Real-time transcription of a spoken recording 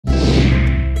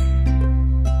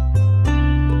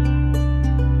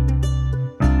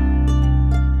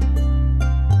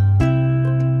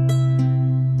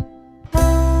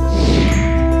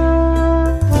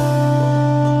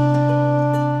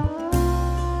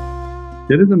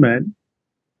There is a man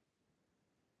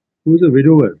who is a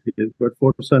widower. He has got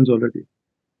 4 sons already.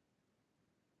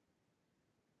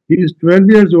 He is 12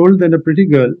 years old and a pretty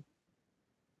girl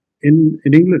in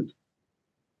England.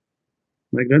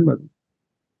 My grandmother.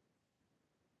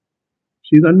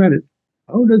 She's unmarried.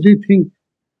 How does he think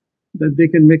that they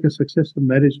can make a success of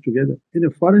marriage together in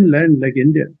a foreign land like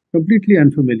India, completely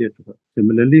unfamiliar to her?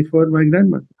 Similarly for my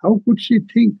grandmother. How could she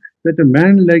think that a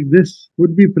man like this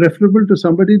would be preferable to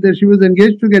somebody that she was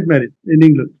engaged to get married in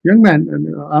England? Young man,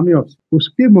 an army officer.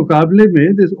 Uske mukable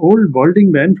mein, this old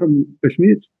balding man from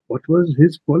Kashmir, what was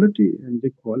his quality? And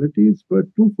the qualities were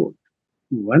twofold.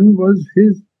 One was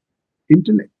his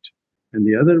intellect, and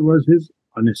the other was his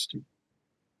honesty.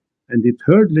 And the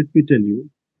third, let me tell you,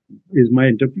 is my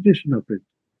interpretation of it.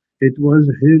 It was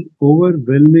his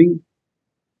overwhelming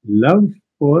love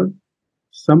for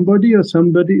somebody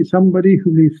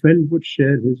whom he felt would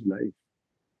share his life.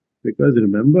 Because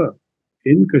remember,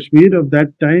 in Kashmir of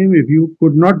that time, if you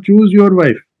could not choose your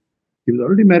wife, he was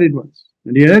already married once,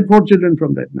 and he had 4 children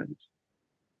from that marriage.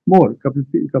 More, couple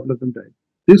of them died.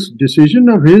 This decision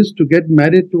of his to get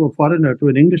married to a foreigner, to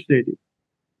an English lady,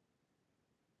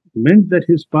 meant that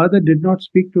his father did not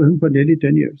speak to him for nearly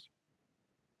 10 years.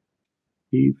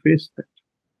 He faced that.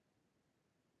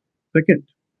 Second,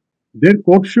 their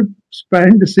courtship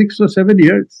spanned 6 or 7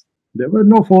 years. There were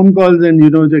no phone calls and,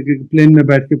 the plane mein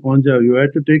baith ke pahunch jao. You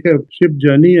had to take a ship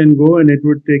journey and go, and it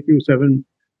would take you 3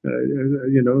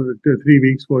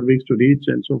 weeks, 4 weeks to reach,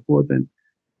 and so forth. And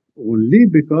only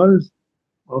because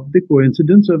of the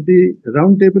coincidence of the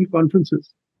round table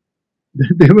conferences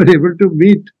that they were able to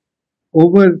meet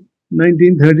over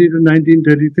 1930 to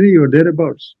 1933 or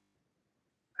thereabouts.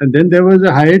 And then there was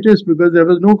a hiatus because there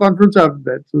was no conference after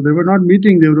that. So they were not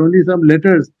meeting, there were only some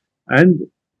letters. And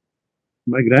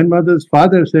my grandmother's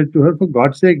father said to her, for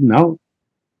God's sake, now,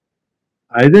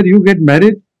 either you get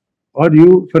married or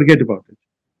you forget about it.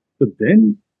 So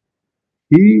then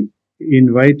he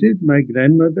invited my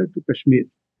grandmother to Kashmir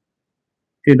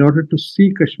in order to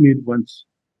see Kashmir once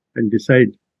and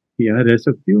decide, yahan reh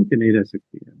sakti hu ki nahi reh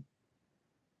sakti hai.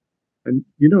 And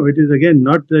it is again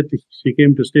not that she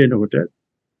came to stay in a hotel.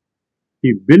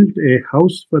 He built a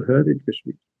house for her in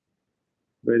Kashmir,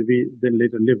 where we then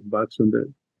later lived, Bagh Sundar,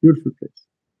 beautiful place.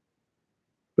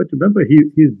 But remember,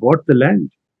 he's bought the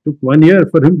land. It took 1 year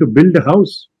for him to build a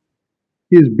house.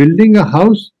 He is building a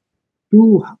house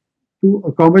to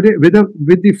accommodate with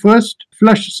the first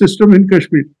flush system in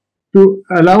Kashmir, to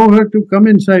allow her to come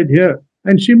inside here.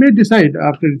 And she may decide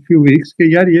after a few weeks,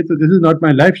 this is not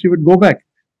my life, she would go back.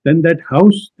 Then that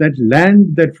house, that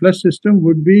land, that flush system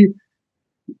would be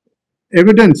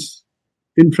evidence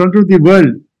in front of the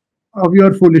world of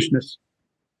your foolishness.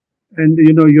 And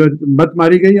you're mat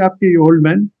mari gayi aapki, you old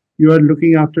man, you are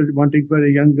looking after wanting for a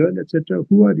young girl, etc.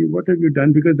 Who are you? What have you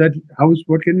done? Because that house,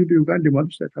 what can you do? You can't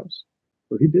demolish that house.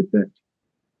 So he did that.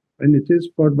 And it is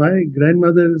for my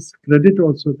grandmother's credit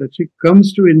also that she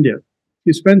comes to India.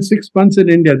 She spent 6 months in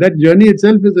India. That journey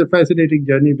itself is a fascinating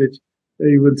journey, which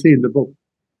you will see in the book.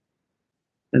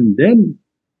 And then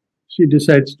she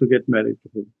decides to get married to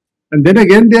him. And then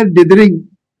again they are dithering.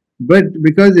 But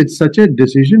because it's such a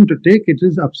decision to take, it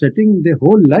is upsetting their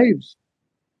whole lives.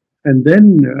 And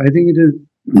then I think it is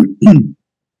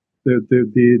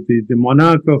the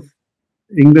monarch of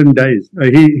England dies.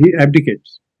 He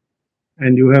abdicates.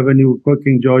 And you have a new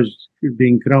King George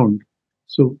being crowned.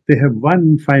 So they have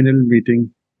one final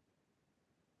meeting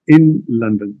in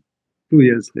London 2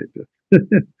 years later.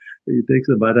 He takes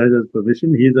the Maharaja's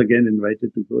permission. He is again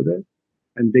invited to go there.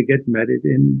 And they get married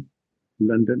in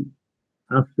London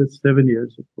after 7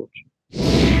 years of courtship.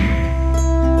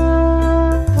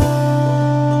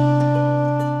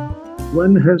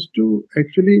 One has to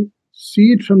actually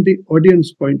see it from the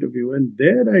audience point of view. And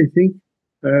there I think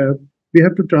we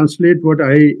have to translate what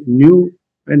I knew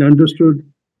and understood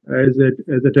as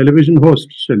a television host,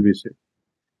 shall we say.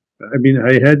 I mean,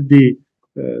 I had the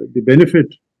benefit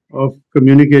of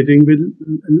communicating with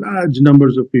large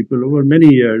numbers of people over many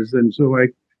years, and so I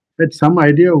had some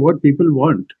idea of what people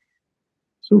want.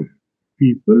 So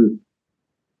people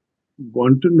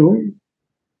want to know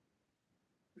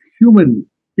human.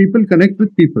 People connect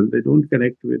with people. They don't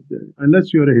connect with,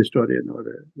 unless you're a historian or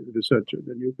a researcher,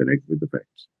 then you connect with the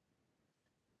facts.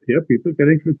 Here, people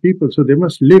connect with people, so they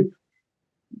must live.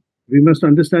 We must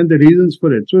understand the reasons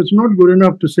for it. So it's not good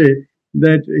enough to say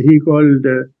that he called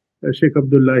Sheikh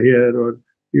Abdullah here, or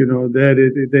there.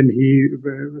 Then he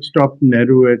stopped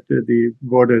Nehru at the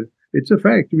border. It's a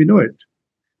fact. We know it.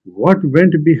 What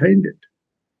went behind it?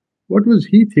 What was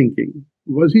he thinking?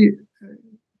 Was he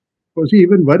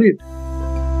even worried?